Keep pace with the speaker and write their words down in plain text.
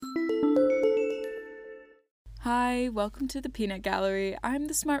Hi, welcome to the Peanut Gallery. I'm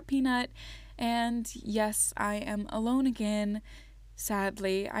the Smart Peanut, and yes, I am alone again.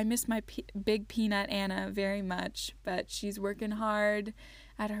 Sadly, I miss my big peanut Anna very much, but she's working hard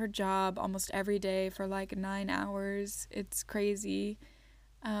at her job almost every day for like 9 hours. It's crazy.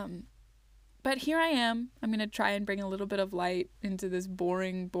 But here I am. I'm going to try and bring a little bit of light into this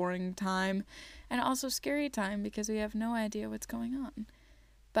boring time, and also scary time because we have no idea what's going on.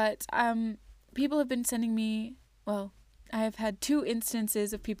 But people have been sending me, I have had 2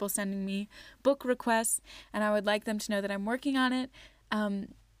 instances of people sending me book requests, and I would like them to know that I'm working on it.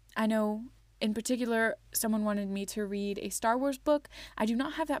 I know, in particular, someone wanted me to read a Star Wars book. I do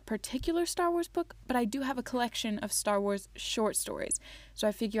not have that particular Star Wars book, but I do have a collection of Star Wars short stories. So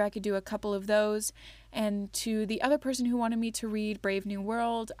I figure I could do a couple of those. And to the other person who wanted me to read Brave New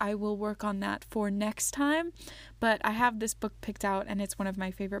World, I will work on that for next time. But I have this book picked out, and it's one of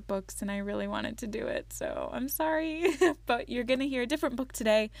my favorite books, and I really wanted to do it. So I'm sorry, but you're going to hear a different book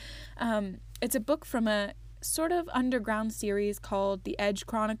today. It's a book from a sort of underground series called The Edge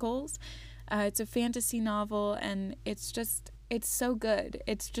Chronicles. It's a fantasy novel, and it's so good.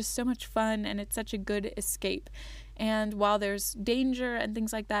 It's just so much fun, and it's such a good escape. And while there's danger and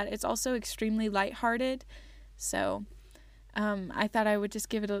things like that, it's also extremely lighthearted. So I thought I would just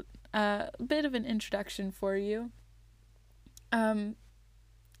give it a bit of an introduction for you. And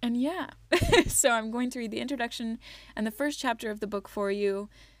yeah, so I'm going to read the introduction and the first chapter of the book for you.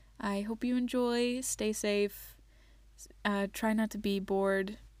 I hope you enjoy. Stay safe. Try not to be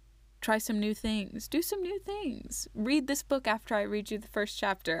bored. Try some new things. Do some new things. Read this book after I read you the first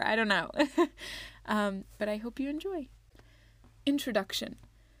chapter. I don't know. But I hope you enjoy. Introduction.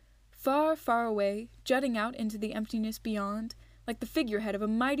 Far, far away, jutting out into the emptiness beyond, like the figurehead of a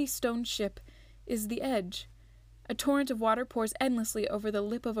mighty stone ship, is the edge. A torrent of water pours endlessly over the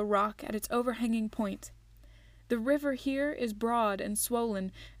lip of a rock at its overhanging point. The river here is broad and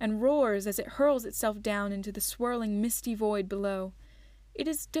swollen, and roars as it hurls itself down into the swirling, misty void below. It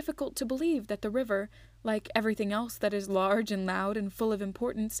is difficult to believe that the river, like everything else that is large and loud and full of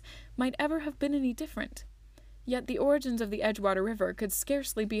importance, might ever have been any different. Yet the origins of the Edgewater River could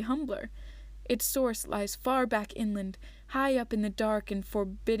scarcely be humbler. Its source lies far back inland, high up in the dark and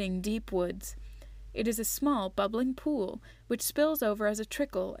forbidding deep woods. It is a small, bubbling pool, which spills over as a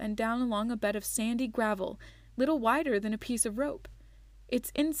trickle and down along a bed of sandy gravel, little wider than a piece of rope.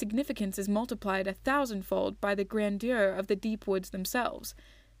 Its insignificance is multiplied 1,000-fold by the grandeur of the deep woods themselves.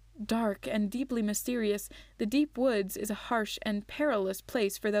 Dark and deeply mysterious, the deep woods is a harsh and perilous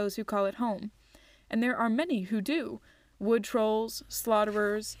place for those who call it home. And there are many who do. Wood trolls,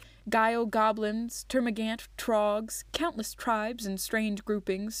 slaughterers, guile goblins, termagant trogs, countless tribes and strange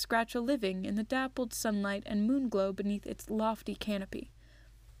groupings scratch a living in the dappled sunlight and moonglow beneath its lofty canopy.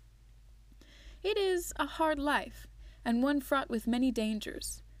 It is a hard life, and one fraught with many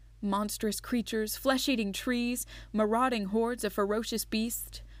dangers. Monstrous creatures, flesh-eating trees, marauding hordes of ferocious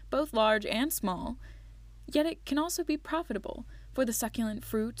beasts, both large and small. Yet it can also be profitable, for the succulent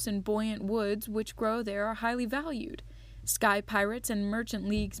fruits and buoyant woods which grow there are highly valued. Sky pirates and merchant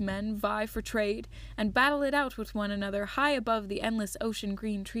leagues men vie for trade, and battle it out with one another high above the endless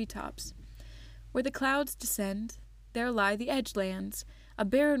ocean-green treetops. Where the clouds descend, there lie the edgelands, a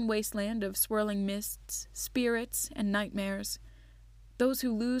barren wasteland of swirling mists, spirits, and nightmares. Those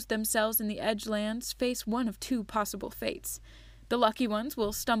who lose themselves in the edgelands face one of 2 possible fates. The lucky ones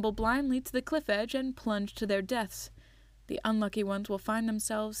will stumble blindly to the cliff edge and plunge to their deaths. The unlucky ones will find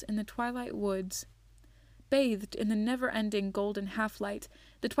themselves in the twilight woods. Bathed in the never-ending golden half-light,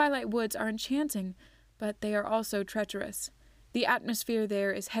 the twilight woods are enchanting, but they are also treacherous. The atmosphere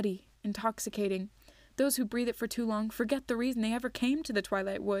there is heady, intoxicating. Those who breathe it for too long forget the reason they ever came to the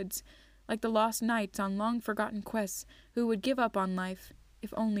twilight woods, like the lost knights on long-forgotten quests who would give up on life,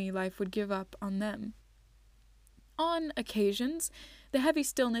 if only life would give up on them. On occasions, the heavy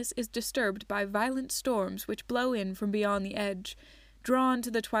stillness is disturbed by violent storms which blow in from beyond the edge. Drawn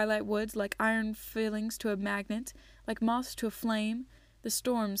to the twilight woods like iron filings to a magnet, like moths to a flame, the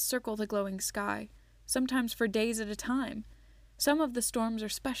storms circle the glowing sky, sometimes for days at a time. Some of the storms are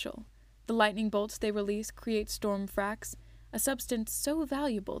special. The lightning bolts they release create storm fracks, a substance so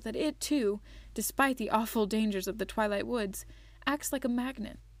valuable that it, too, despite the awful dangers of the twilight woods, acts like a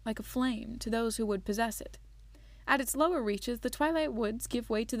magnet, like a flame, to those who would possess it. At its lower reaches, the twilight woods give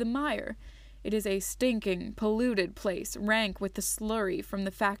way to the mire. It is a stinking, polluted place, rank with the slurry from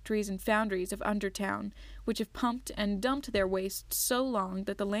the factories and foundries of Undertown, which have pumped and dumped their waste so long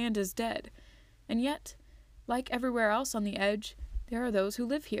that the land is dead. And yet, like everywhere else on the edge, there are those who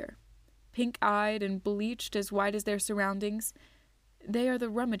live here. Pink-eyed and bleached as white as their surroundings, they are the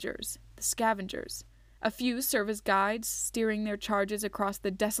rummagers, the scavengers, A few serve as guides, steering their charges across the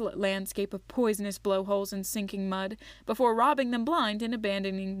desolate landscape of poisonous blowholes and sinking mud, before robbing them blind and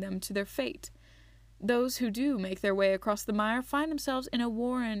abandoning them to their fate. Those who do make their way across the mire find themselves in a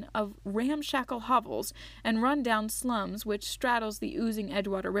warren of ramshackle hovels and run-down slums which straddles the oozing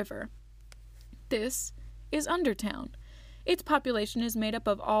Edgewater River. This is Undertown. Its population is made up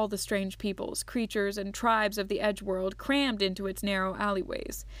of all the strange peoples, creatures, and tribes of the Edgeworld crammed into its narrow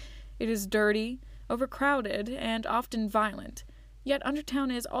alleyways. It is dirty, overcrowded, and often violent. Yet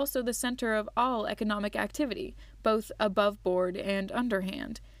Undertown is also the center of all economic activity, both above board and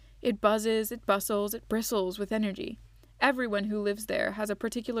underhand. It buzzes, it bustles, it bristles with energy. Everyone who lives there has a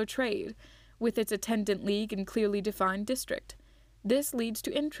particular trade, with its attendant league and clearly defined district. This leads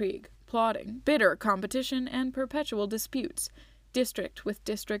to intrigue, plotting, bitter competition, and perpetual disputes. District with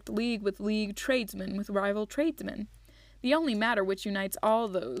district, league with league, tradesmen with rival tradesmen. The only matter which unites all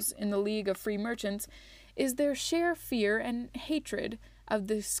those in the League of Free Merchants is their sheer fear and hatred of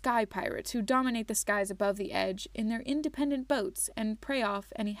the sky pirates who dominate the skies above the edge in their independent boats and prey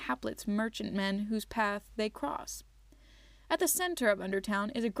off any hapless merchantmen whose path they cross. At the center of Undertown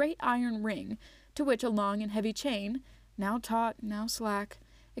is a great iron ring, to which a long and heavy chain, now taut, now slack,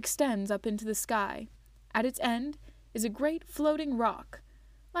 extends up into the sky. At its end is a great floating rock.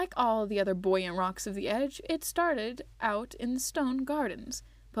 Like all the other buoyant rocks of the edge, it started out in the stone gardens,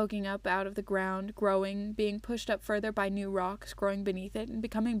 poking up out of the ground, growing, being pushed up further by new rocks growing beneath it, and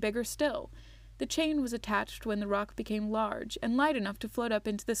becoming bigger still. The chain was attached when the rock became large and light enough to float up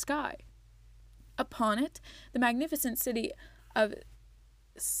into the sky. Upon it, the magnificent city of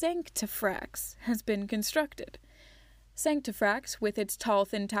Sanctifrax has been constructed. Sanctifrax, with its tall,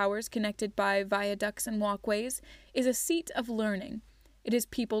 thin towers connected by viaducts and walkways, is a seat of learning. It is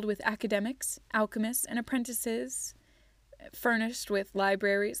peopled with academics, alchemists, and apprentices, furnished with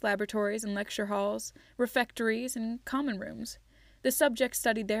libraries, laboratories, and lecture halls, refectories, and common rooms. The subjects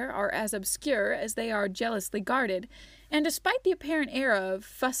studied there are as obscure as they are jealously guarded, and despite the apparent air of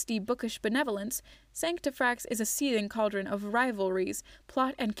fusty, bookish benevolence, Sanctifrax is a seething cauldron of rivalries,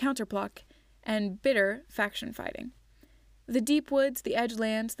 plot and counterplot, and bitter faction-fighting. The deep woods, the edge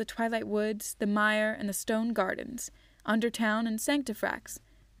lands, the twilight woods, the mire, and the stone gardens, Undertown and Sanctifrax,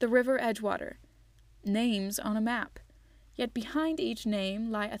 the river Edgewater. Names on a map. Yet behind each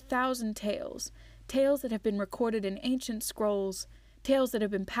name lie 1,000 tales, tales that have been recorded in ancient scrolls, tales that have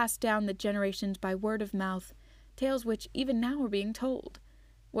been passed down the generations by word of mouth, tales which even now are being told.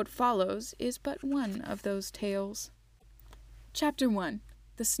 What follows is but one of those tales. Chapter 1.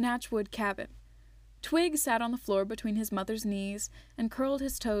 The Snatchwood Cabin. Twig sat on the floor between his mother's knees and curled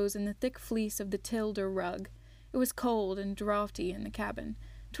his toes in the thick fleece of the tilder rug. It was cold and draughty in the cabin.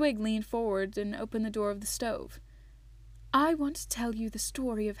 Twig leaned forward and opened the door of the stove. "I want to tell you the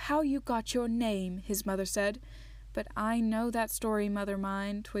story of how you got your name," his mother said. "But I know that story, mother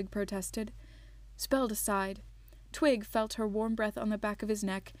mine," Twig protested. Spelled aside. Twig felt her warm breath on the back of his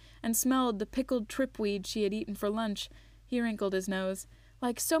neck and smelled the pickled tripweed she had eaten for lunch. He wrinkled his nose.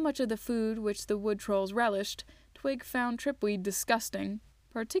 Like so much of the food which the wood trolls relished, Twig found tripweed disgusting,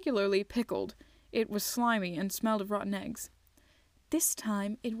 particularly pickled. It was slimy and smelled of rotten eggs. "This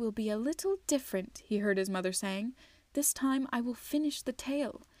time it will be a little different," he heard his mother saying. "This time I will finish the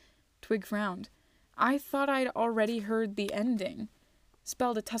tale." Twig frowned. "I thought I'd already heard the ending."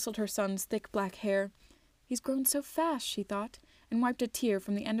 Spelda tousled her son's thick black hair. "He's grown so fast," she thought, and wiped a tear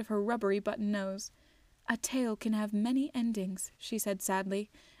from the end of her rubbery button nose. "A tale can have many endings," she said sadly,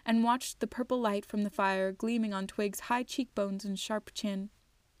 and watched the purple light from the fire gleaming on Twig's high cheekbones and sharp chin.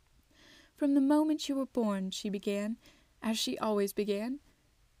 "From the moment you were born," she began, as she always began,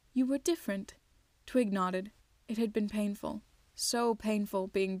 "you were different." Twig nodded. It had been painful, so painful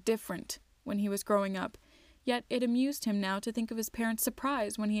being different when he was growing up, yet it amused him now to think of his parents'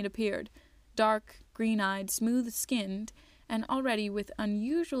 surprise when he had appeared, dark, green-eyed, smooth-skinned, and already with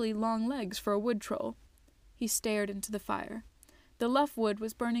unusually long legs for a wood troll. He stared into the fire. The luff wood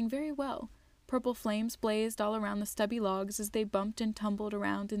was burning very well. Purple flames blazed all around the stubby logs as they bumped and tumbled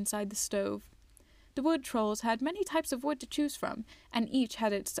around inside the stove. The wood trolls had many types of wood to choose from, and each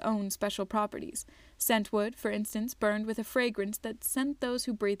had its own special properties. Scentwood, for instance, burned with a fragrance that sent those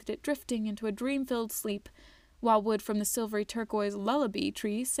who breathed it drifting into a dream-filled sleep, while wood from the silvery turquoise lullaby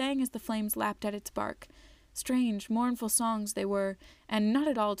tree sang as the flames lapped at its bark. Strange, mournful songs they were, and not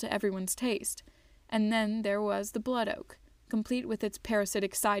at all to everyone's taste. And then there was the blood oak, complete with its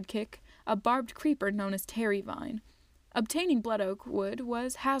parasitic sidekick, a barbed creeper known as Terry Vine. Obtaining blood oak wood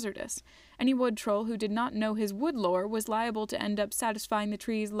was hazardous. Any wood troll who did not know his wood lore was liable to end up satisfying the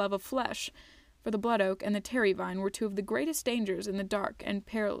tree's love of flesh, for the blood oak and the Terry Vine were two of the greatest dangers in the dark and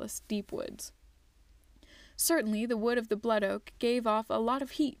perilous deep woods. Certainly the wood of the blood oak gave off a lot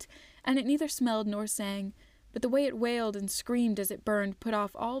of heat, and it neither smelled nor sang, but the way it wailed and screamed as it burned put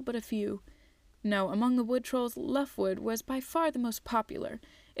off all but a few. No, among the wood trolls, luffwood was by far the most popular.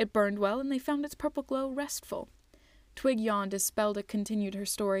 It burned well, and they found its purple glow restful. Twig yawned as Spelda continued her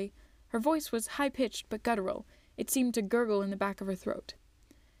story. Her voice was high-pitched but guttural. It seemed to gurgle in the back of her throat.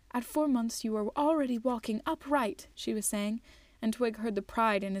 "At 4 months you were already walking upright," she was saying, and Twig heard the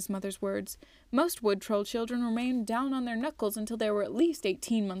pride in his mother's words. Most wood troll children remained down on their knuckles until they were at least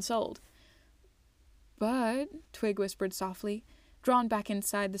 18 months old. "But," Twig whispered softly. Drawn back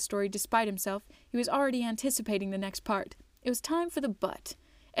inside the story despite himself, he was already anticipating the next part. It was time for the but.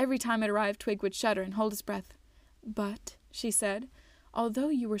 Every time it arrived, Twig would shudder and hold his breath. "But," she said, "although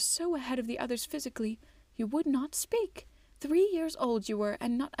you were so ahead of the others physically, you would not speak. 3 years old you were,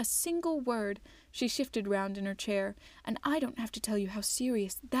 and not a single word." She shifted round in her chair. "And I don't have to tell you how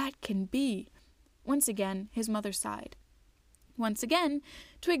serious that can be." Once again, his mother sighed. Once again,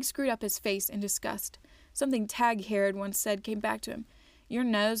 Twig screwed up his face in disgust. Something Tag-Hair had once said came back to him. "Your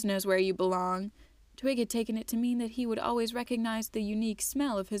nose knows where you belong." Twig had taken it to mean that he would always recognize the unique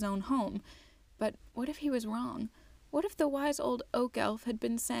smell of his own home. But what if he was wrong? What if the wise old oak elf had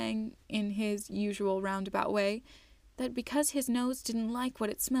been saying, in his usual roundabout way, that because his nose didn't like what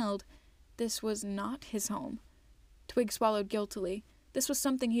it smelled, this was not his home? Twig swallowed guiltily. This was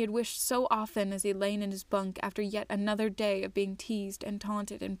something he had wished so often as he lain in his bunk after yet another day of being teased and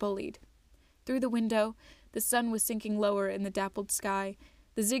taunted and bullied. Through the window, the sun was sinking lower in the dappled sky.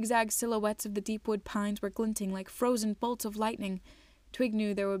 The zigzag silhouettes of the deep-wood pines were glinting like frozen bolts of lightning. Twig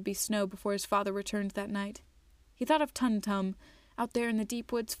knew there would be snow before his father returned that night. He thought of Tum-Tum, out there in the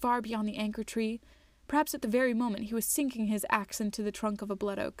deep woods far beyond the anchor tree. Perhaps at the very moment he was sinking his axe into the trunk of a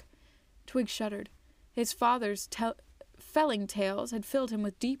blood oak. Twig shuddered. His father's felling tales had filled him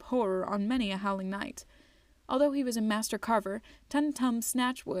with deep horror on many a howling night. Although he was a master carver, Tum-Tum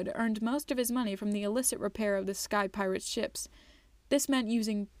Snatchwood earned most of his money from the illicit repair of the sky pirates' ships. This meant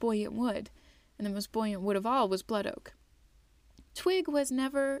using buoyant wood, and the most buoyant wood of all was blood oak. Twig was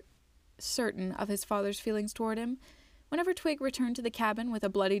never certain of his father's feelings toward him. Whenever Twig returned to the cabin with a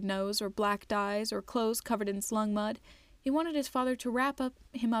bloodied nose or black dyes or clothes covered in slung mud, he wanted his father to wrap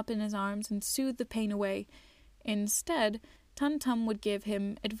him up in his arms and soothe the pain away. Instead, Tum-Tum would give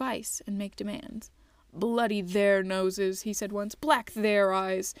him advice and make demands. "Bloody their noses," he said once, "black their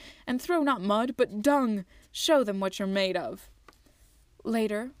eyes, and throw not mud, but dung. Show them what you're made of."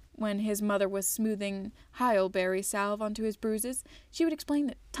 Later, when his mother was smoothing Heilberry salve onto his bruises, she would explain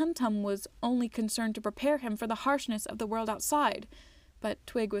that Tum-Tum was only concerned to prepare him for the harshness of the world outside. But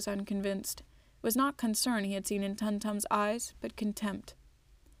Twig was unconvinced. It was not concern he had seen in Tum-Tum's eyes, but contempt.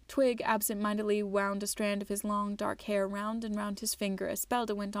 Twig absent-mindedly wound a strand of his long, dark hair round and round his finger as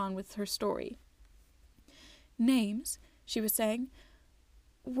Spelda went on with her story. "Names," she was saying,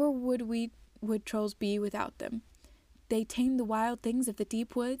 "where would we wood trolls be without them? They tame the wild things of the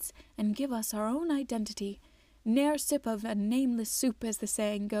deep woods and give us our own identity. Ne'er sip of a nameless soup, as the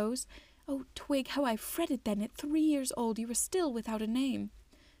saying goes. Oh, Twig, how I fretted then at 3 years old you were still without a name."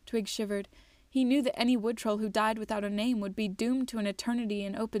 Twig shivered. He knew that any wood troll who died without a name would be doomed to an eternity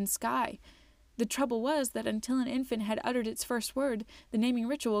in open sky. The trouble was that until an infant had uttered its first word, the naming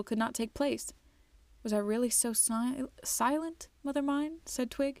ritual could not take place. "Was I really so silent, mother mine?"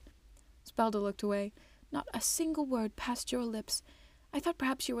 said Twig. Spelda looked away. "Not a single word passed your lips. I thought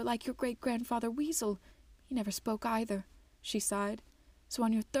perhaps you were like your great-grandfather Weasel. He never spoke either," she sighed. "So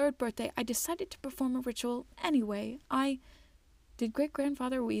on your 3rd birthday I decided to perform a ritual anyway. Did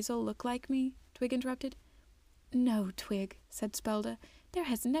great-grandfather Weasel look like me?" Twig interrupted. "No, Twig," said Spelda. "There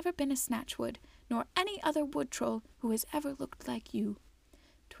has never been a Snatchwood, nor any other wood troll, who has ever looked like you."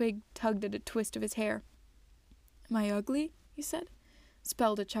 Twig tugged at a twist of his hair. "Am I ugly?" he said.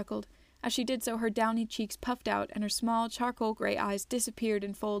 Spelda chuckled. As she did so, her downy cheeks puffed out, and her small charcoal-gray eyes disappeared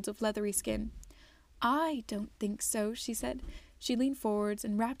in folds of leathery skin. "I don't think so," she said. She leaned forwards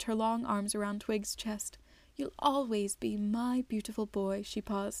and wrapped her long arms around Twig's chest. "You'll always be my beautiful boy," she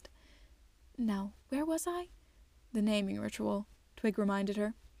paused. "Now, where was I?" "The naming ritual," Twig reminded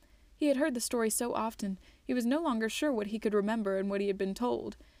her. He had heard the story so often, he was no longer sure what he could remember and what he had been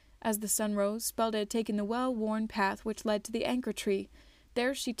told. As the sun rose, Spelda had taken the well-worn path which led to the anchor tree.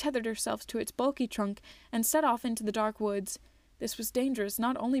 There she tethered herself to its bulky trunk and set off into the dark woods. This was dangerous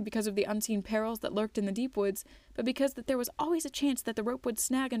not only because of the unseen perils that lurked in the deep woods, but because that there was always a chance that the rope would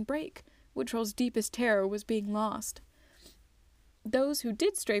snag and break. Woodtroll's deepest terror was being lost. Those who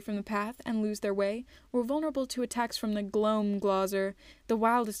did stray from the path and lose their way were vulnerable to attacks from the Gloamglazer, the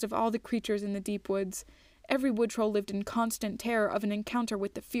wildest of all the creatures in the deep woods. Every wood troll lived in constant terror of an encounter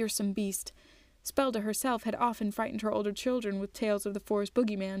with the fearsome beast. Spelda herself had often frightened her older children with tales of the forest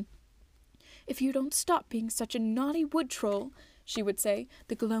boogeyman. "If you don't stop being such a naughty wood troll," she would say,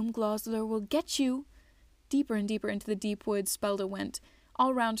 "the Glomglosler will get you." Deeper and deeper into the deep woods Spelda went.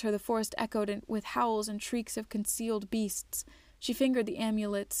 All round her the forest echoed with howls and shrieks of concealed beasts. She fingered the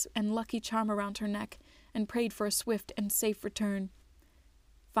amulets and lucky charm around her neck, and prayed for a swift and safe return.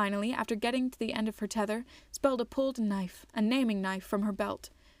 Finally, after getting to the end of her tether, Spelda pulled a naming knife, from her belt.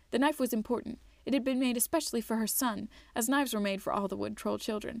 The knife was important. It had been made especially for her son, as knives were made for all the wood troll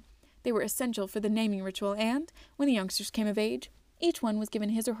children. They were essential for the naming ritual, and, when the youngsters came of age, each one was given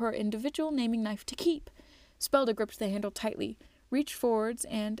his or her individual naming knife to keep. Spelda gripped the handle tightly, reached forwards,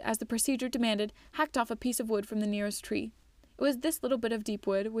 and, as the procedure demanded, hacked off a piece of wood from the nearest tree. It was this little bit of deep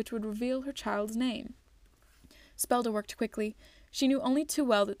wood which would reveal her child's name. Spelda worked quickly. She knew only too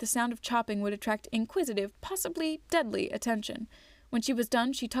well that the sound of chopping would attract inquisitive, possibly deadly, attention. When she was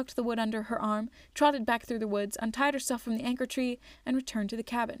done, she tucked the wood under her arm, trotted back through the woods, untied herself from the anchor tree, and returned to the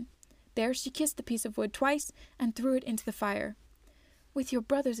cabin. There she kissed the piece of wood twice, and threw it into the fire. "With your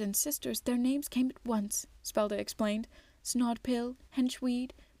brothers and sisters, their names came at once," Spelda explained. "Snodpill,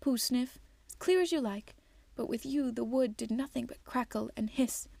 Henchweed, Poosniff, as clear as you like. But with you, the wood did nothing but crackle and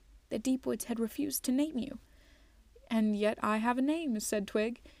hiss. The deep woods had refused to name you." "And yet I have a name," said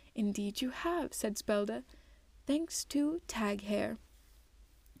Twig. "Indeed you have," said Spelda. "Thanks to Taghair."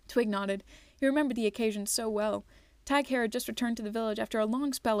 Twig nodded. He remembered the occasion so well. Taghair had just returned to the village after a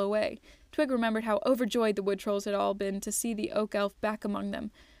long spell away. Twig remembered how overjoyed the wood trolls had all been to see the oak elf back among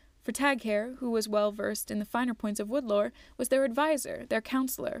them. For Taghair, who was well versed in the finer points of wood lore, was their adviser, their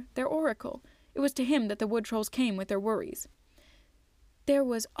counselor, their oracle. It was to him that the wood trolls came with their worries. "There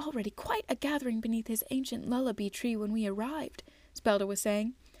was already quite a gathering beneath his ancient lullaby tree when we arrived," Spelda was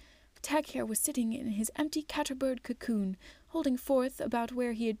saying. "Taghair was sitting in his empty caterbird cocoon, holding forth about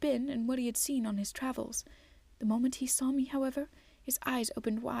where he had been and what he had seen on his travels. The moment he saw me, however, his eyes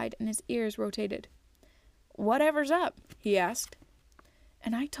opened wide and his ears rotated. "Whatever's up?" he asked.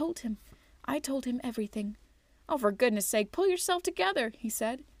 And I told him everything. "Oh, for goodness sake, pull yourself together," he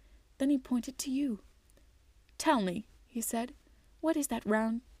said. Then he pointed to you. "Tell me," he said, "what is that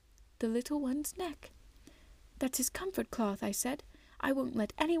round the little one's neck?" "That's his comfort cloth," I said. "I won't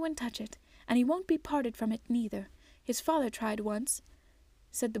let anyone touch it, and he won't be parted from it neither. His father tried once.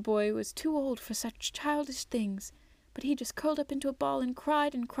 Said the boy was too old for such childish things, but he just curled up into a ball and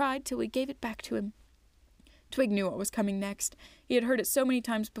cried till we gave it back to him." Twig knew what was coming next. He had heard it so many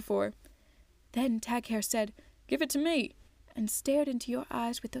times before. Then Taghair said, "Give it to me," and stared into your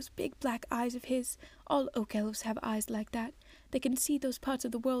eyes with those big black eyes of his. All oak elves have eyes like that. They can see those parts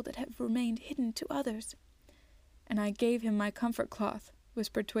of the world that have remained hidden to others. "And I gave him my comfort cloth,"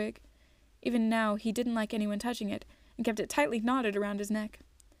 whispered Twig. Even now he didn't like anyone touching it, and kept it tightly knotted around his neck.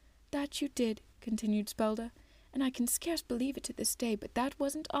 "That you did," continued Spelda, "and I can scarce believe it to this day, but that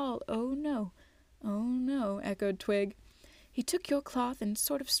wasn't all. Oh, no." "Oh, no," echoed Twig. "He took your cloth and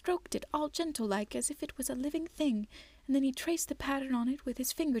sort of stroked it, all gentle-like, as if it was a living thing, and then he traced the pattern on it with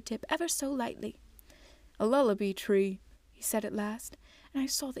his fingertip ever so lightly. 'A lullaby tree,' he said at last, and I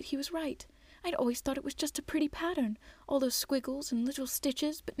saw that he was right. I'd always thought it was just a pretty pattern, all those squiggles and little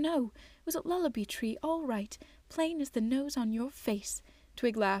stitches, but no, it was a lullaby tree, all right, plain as the nose on your face."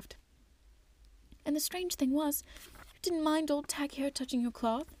 Twig laughed. "And the strange thing was, you didn't mind old Taghair touching your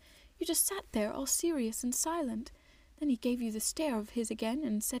cloth. You just sat there, all serious and silent. Then he gave you the stare of his again,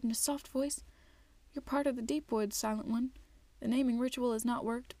 and said in a soft voice, 'You're part of the deep woods, Silent One. The naming ritual has not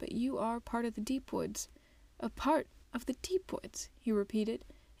worked, but you are part of the deep woods.' 'A part of the deep woods,'" he repeated,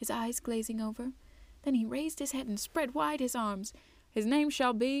 his eyes glazing over. Then he raised his head and spread wide his arms. "His name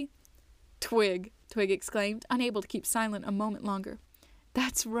shall be—" "Twig," Twig exclaimed, unable to keep silent a moment longer.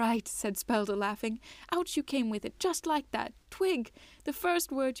 "That's right," said Spelda, laughing. "Out you came with it, just like that. Twig, the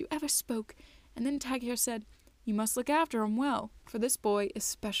first word you ever spoke." And then Taghair said, "You must look after him well, for this boy is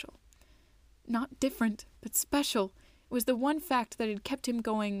special." Not different, but special. It was the one fact that had kept him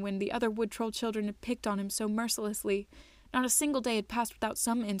going when the other wood troll children had picked on him so mercilessly. Not a single day had passed without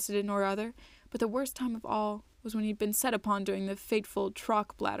some incident or other, but the worst time of all was when he'd been set upon during the fateful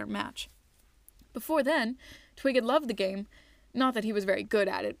trock bladder match. Before then, Twig had loved the game. Not that he was very good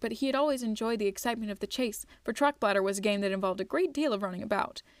at it, but he had always enjoyed the excitement of the chase, for trock bladder was a game that involved a great deal of running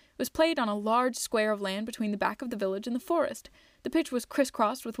about. It was played on a large square of land between the back of the village and the forest. The pitch was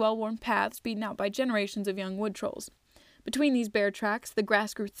crisscrossed with well-worn paths beaten out by generations of young wood trolls. Between these bare tracks, the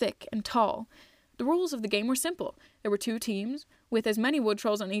grass grew thick and tall. The rules of the game were simple. There were 2 teams, with as many wood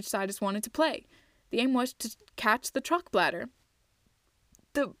trolls on each side as wanted to play. The aim was to catch the trock bladder,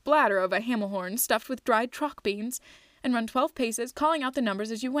 the bladder of a hamel horn stuffed with dried trock beans, and run 12 paces, calling out the numbers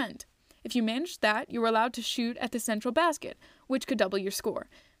as you went. If you managed that, you were allowed to shoot at the central basket, which could double your score.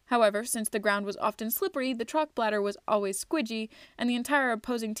 However, since the ground was often slippery, the chalk bladder was always squidgy, and the entire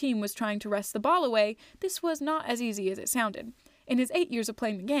opposing team was trying to wrest the ball away, this was not as easy as it sounded. In his 8 years of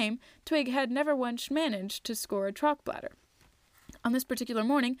playing the game, Twig had never once managed to score a chalk bladder. On this particular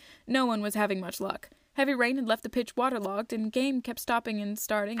morning, no one was having much luck. Heavy rain had left the pitch waterlogged, and game kept stopping and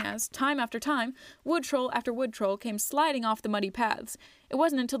starting as, time after time, wood troll after wood troll came sliding off the muddy paths. It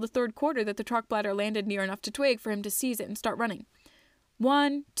wasn't until the third quarter that the chalk bladder landed near enough to Twig for him to seize it and start running.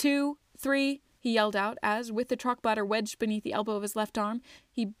 1, 2, 3, he yelled out as, with the chalk bladder wedged beneath the elbow of his left arm,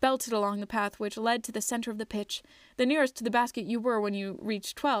 he belted along the path which led to the center of the pitch. The nearest to the basket you were when you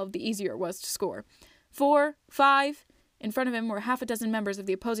reached 12, the easier it was to score. 4, 5... In front of him were half a dozen members of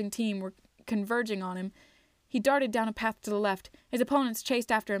the opposing team were converging on him. He darted down a path to the left. His opponents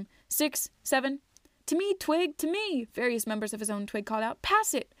chased after him. 6, 7... "To me, Twig, to me!" various members of his own Twig called out.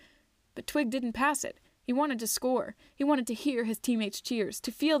 "Pass it!" But Twig didn't pass it. He wanted to score. He wanted to hear his teammates' cheers,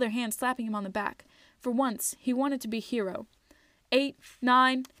 to feel their hands slapping him on the back. For once, he wanted to be hero. 8,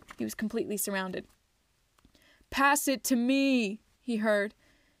 9... He was completely surrounded. "Pass it to me!" he heard.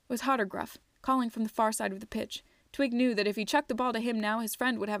 It was Hottergruff, calling from the far side of the pitch. Twig knew that if he chucked the ball to him now, his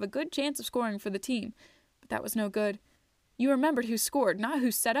friend would have a good chance of scoring for the team. But that was no good. You remembered who scored, not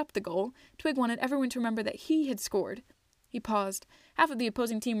who set up the goal. Twig wanted everyone to remember that he had scored. He paused. Half of the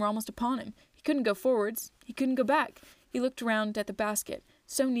opposing team were almost upon him. He couldn't go forwards. He couldn't go back. He looked around at the basket,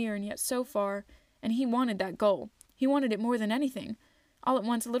 so near and yet so far, and he wanted that goal. He wanted it more than anything. All at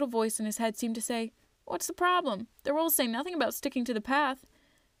once, a little voice in his head seemed to say, "What's the problem? The rules say nothing about sticking to the path."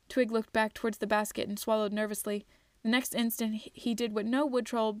 Twig looked back towards the basket and swallowed nervously. The next instant he did what no wood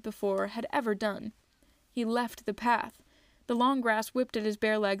troll before had ever done. He left the path. The long grass whipped at his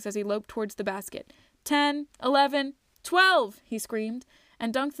bare legs as he loped towards the basket. 10, 11, 12, he screamed,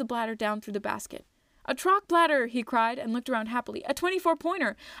 and dunked the bladder down through the basket. "A chalk bladder!" he cried, and looked around happily. "A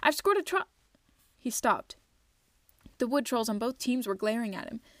 24-pointer! I've scored a chalk—" He stopped. The wood trolls on both teams were glaring at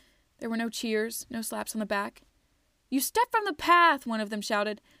him. There were no cheers, no slaps on the back. "You step from the path!" one of them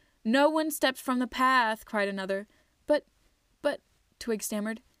shouted. "No one steps from the path!" cried another. But, Twig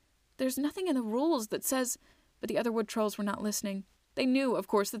stammered, "there's nothing in the rules that says—" But the other wood trolls were not listening. They knew, of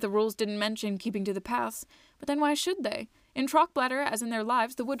course, that the rules didn't mention keeping to the paths, but then why should they? In chalk bladder, as in their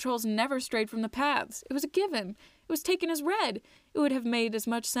lives, the wood trolls never strayed from the paths. It was a given. It was taken as read. It would have made as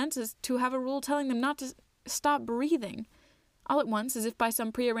much sense as to have a rule telling them not to stop breathing. All at once, as if by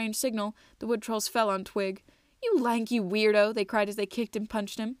some prearranged signal, the wood trolls fell on Twig. "You lanky weirdo!" they cried as they kicked and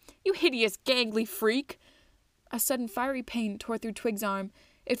punched him. "You hideous, gangly freak!" A sudden fiery pain tore through Twig's arm.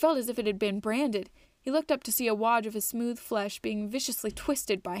 It felt as if it had been branded. He looked up to see a wad of his smooth flesh being viciously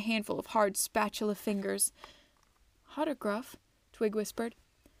twisted by a handful of hard spatula fingers. "Hottergruff," Twig whispered.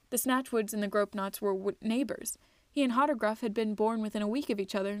 The Snatchwoods and the Gropeknots were neighbors. He and Hottergruff had been born within a week of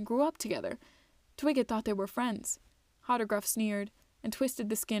each other and grew up together. Twig had thought they were friends. Hottergruff sneered and twisted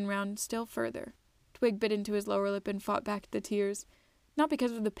the skin round still further. Twig bit into his lower lip and fought back the tears, not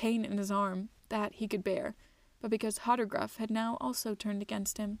because of the pain in his arm, that he could bear, but because Hottergruff had now also turned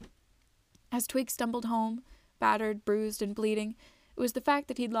against him. As Twig stumbled home, battered, bruised, and bleeding, it was the fact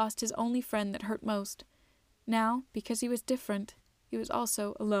that he'd lost his only friend that hurt most. Now, because he was different, he was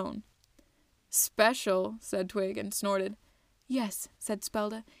also alone. "Special," said Twig, and snorted. "Yes," said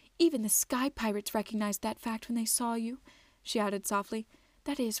Spelda. "Even the sky pirates recognized that fact when they saw you," she added softly.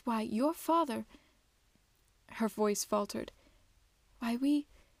 "That is why your father—" Her voice faltered.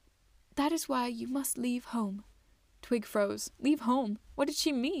 That is why you must leave home." Twig froze. Leave home? What did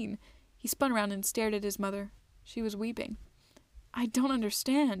she mean? He spun around and stared at his mother. She was weeping. "I don't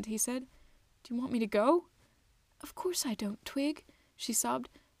understand," he said. "Do you want me to go?" "Of course I don't, Twig," she sobbed.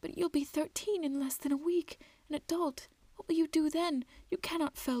 "But you'll be 13 in less than a week, an adult. What will you do then? You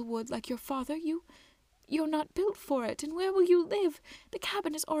cannot fell wood like your father. You're not built for it, and where will you live? The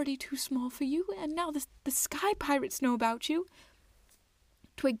cabin is already too small for you, and now the sky pirates know about you."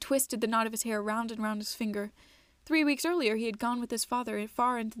 Twig twisted the knot of his hair round and round his finger. 3 weeks earlier he had gone with his father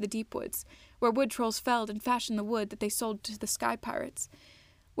far into the deep woods, where wood trolls felled and fashioned the wood that they sold to the sky pirates.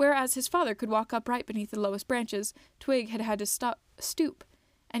 Whereas his father could walk upright beneath the lowest branches, Twig had had to stoop,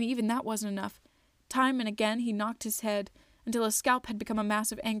 and even that wasn't enough. Time and again he knocked his head, until his scalp had become a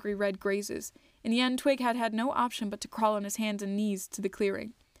mass of angry red grazes. In the end, Twig had no option but to crawl on his hands and knees to the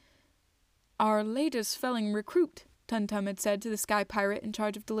clearing. "Our latest felling recruit," Tum-Tum had said to the sky pirate in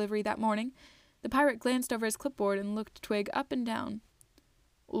charge of delivery that morning. The pirate glanced over his clipboard and looked Twig up and down.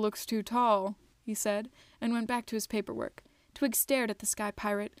 "Looks too tall," he said, and went back to his paperwork. Twig stared at the sky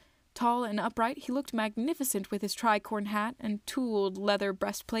pirate. Tall and upright, he looked magnificent with his tricorn hat and tooled leather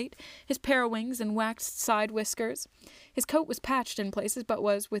breastplate, his pair-wings and waxed side whiskers. His coat was patched in places, but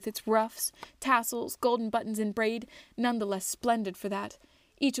was, with its ruffs, tassels, golden buttons and braid, none the less splendid for that.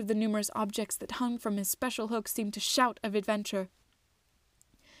 Each of the numerous objects that hung from his special hook seemed to shout of adventure.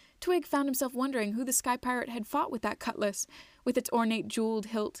 Twig found himself wondering who the sky pirate had fought with that cutlass, with its ornate jeweled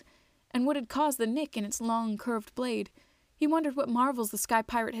hilt, and what had caused the nick in its long curved blade. He wondered what marvels the sky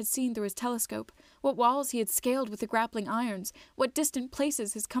pirate had seen through his telescope, what walls he had scaled with the grappling irons, what distant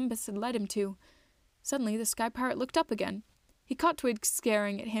places his compass had led him to. Suddenly the sky pirate looked up again. He caught Twig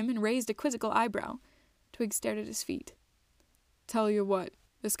staring at him and raised a quizzical eyebrow. Twig stared at his feet. "Tell you what,"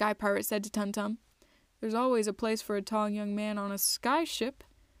 the sky pirate said to Tum-Tum. "There's always a place for a tall young man on a sky ship."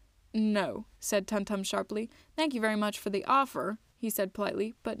 "No," said Tum-Tum sharply. "Thank you very much for the offer," he said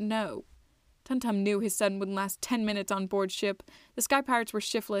politely, "but no." Tum-Tum knew his son wouldn't last 10 minutes on board ship. The sky pirates were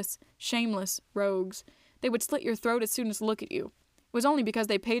shiftless, shameless rogues. They would slit your throat as soon as look at you. It was only because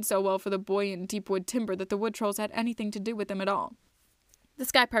they paid so well for the buoyant deep-wood timber that the wood trolls had anything to do with them at all. The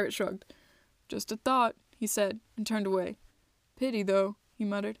sky pirate shrugged. "Just a thought," he said, and turned away. "Pity, though," he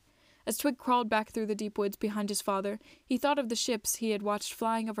muttered. As Twig crawled back through the deep woods behind his father, he thought of the ships he had watched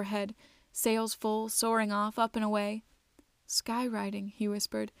flying overhead, sails full, soaring off, up and away. "Sky-riding," he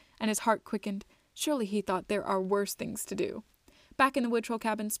whispered, and his heart quickened. Surely, he thought, there are worse things to do. Back in the wood troll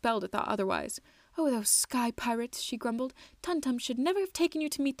cabin, Spelda thought otherwise. "Oh, those sky pirates," she grumbled. "Tum-Tum should never have taken you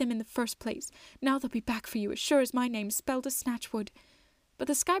to meet them in the first place. Now they'll be back for you, as sure as my name's Spelda Snatchwood." "But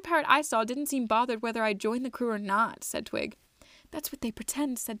the sky pirate I saw didn't seem bothered whether I joined the crew or not," said Twig. "That's what they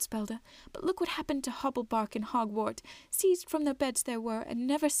pretend," said Spelda. "But look what happened to Hobblebark and Hogwart. Seized from their beds they were, and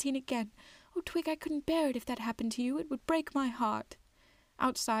never seen again. Oh, Twig, I couldn't bear it if that happened to you. It would break my heart."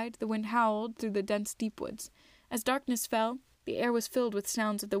 Outside, the wind howled through the dense deep woods. As darkness fell, the air was filled with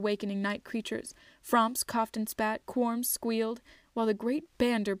sounds of the wakening night creatures. Fromps coughed and spat, Quorms squealed, while the great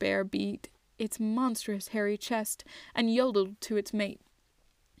Bander Bear beat its monstrous hairy chest and yodeled to its mate.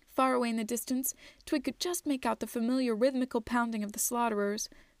 Far away in the distance, Twig could just make out the familiar rhythmical pounding of the slaughterers,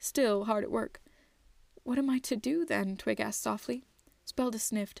 still hard at work. "What am I to do, then?" Twig asked softly. Spelda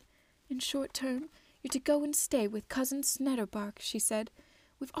sniffed. "In short term, you're to go and stay with Cousin Snetterbark," she said.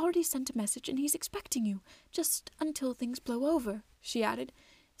 "We've already sent a message, and he's expecting you, just until things blow over," she added.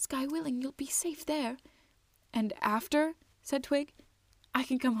 "Sky willing, you'll be safe there." "And after?" said Twig. "I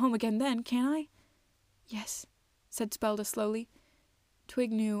can come home again then, can't I?" "Yes," said Spelda slowly.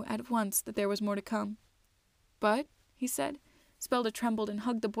 Twig knew at once that there was more to come. "But," he said. Spelda trembled and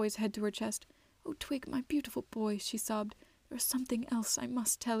hugged the boy's head to her chest. "Oh, Twig, my beautiful boy," she sobbed. "There is something else I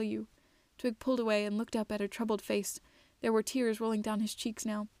must tell you." Twig pulled away and looked up at her troubled face. There were tears rolling down his cheeks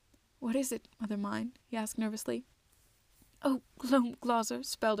now. "What is it, mother mine?" he asked nervously. "Oh, Glomglauser,"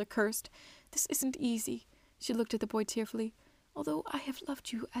 Spelda cursed. "This isn't easy." She looked at the boy tearfully. "Although I have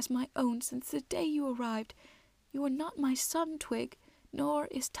loved you as my own since the day you arrived, you are not my son, Twig, nor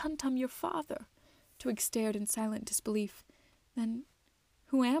is Tum-Tum your father." Twig stared in silent disbelief. "Then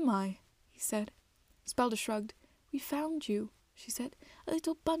who am I?" he said. Spelda shrugged. "We found you," she said. "A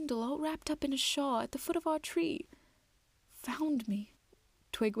little bundle all wrapped up in a shawl at the foot of our tree." "Found me?"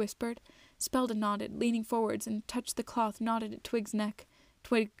 Twig whispered. Spelda nodded, leaning forwards, and touched the cloth knotted at Twig's neck.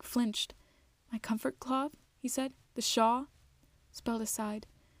 Twig flinched. "My comfort cloth?" he said. "The shawl?" Spelda sighed.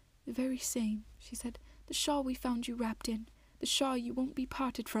 "The very same," she said. "The shawl we found you wrapped in. The shawl you won't be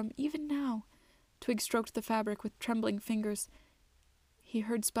parted from, even now." Twig stroked the fabric with trembling fingers. He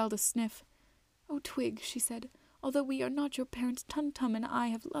heard Spelda sniff. "Oh, Twig," she said, "although we are not your parents, Tum-Tum and I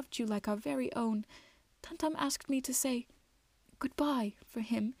have loved you like our very own. Tum-Tum asked me to say goodbye for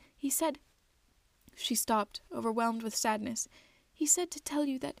him. He said—" She stopped, overwhelmed with sadness. "He said to tell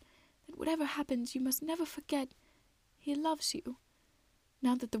you that whatever happens, you must never forget he loves you."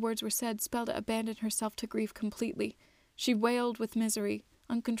 Now that the words were said, Spelda abandoned herself to grief completely. She wailed with misery.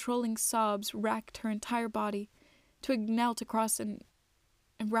 Uncontrolling sobs racked her entire body. Twig knelt across and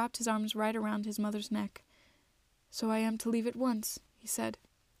wrapped his arms right around his mother's neck. "So I am to leave at once," he said.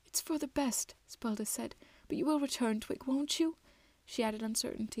 "It's for the best," Spelda said. "But you will return, Twig, won't you?" She added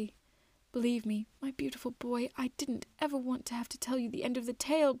uncertainty. "Believe me, my beautiful boy, I didn't ever want to have to tell you the end of the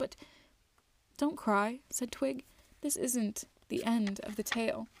tale, but—" "Don't cry," said Twig. "This isn't the end of the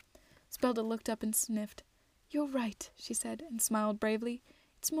tale." Spelda looked up and sniffed. "You're right," she said, and smiled bravely.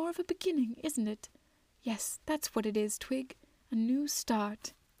 "It's more of a beginning, isn't it?" "Yes, that's what it is, Twig. A new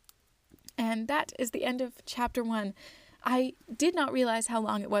start." And that is the end of chapter 1. I did not realize how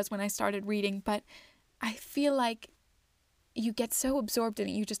long it was when I started reading, but I feel like you get so absorbed in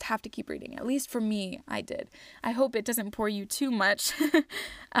it, you just have to keep reading. At least for me, I did. I hope it doesn't bore you too much.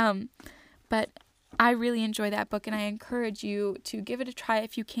 But I really enjoy that book, and I encourage you to give it a try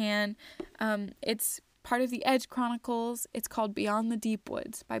if you can. It's part of the Edge Chronicles. It's called Beyond the Deep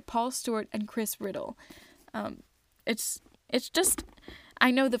Woods by Paul Stewart and Chris Riddle. It's just,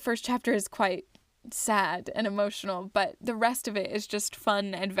 I know the first chapter is quite sad and emotional, but the rest of it is just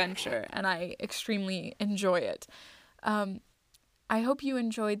fun adventure, and I extremely enjoy it. I hope you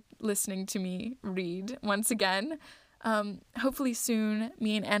enjoyed listening to me read once again. Hopefully soon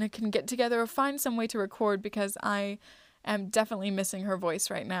me and Anna can get together or find some way to record, because I am definitely missing her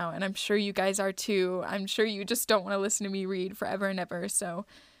voice right now, and I'm sure you guys are too. I'm sure you just don't want to listen to me read forever and ever, so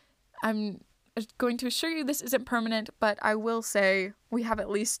I'm going to assure you this isn't permanent, but I will say we have at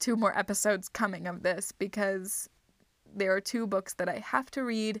least 2 more episodes coming of this, because there are 2 books that I have to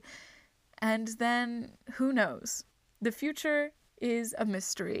read, and then who knows? The future is a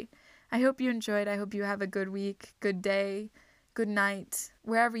mystery. I hope you enjoyed. I hope you have a good week, good day, good night,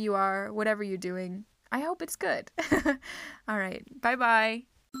 wherever you are, whatever you're doing. I hope it's good. All right. Bye-bye.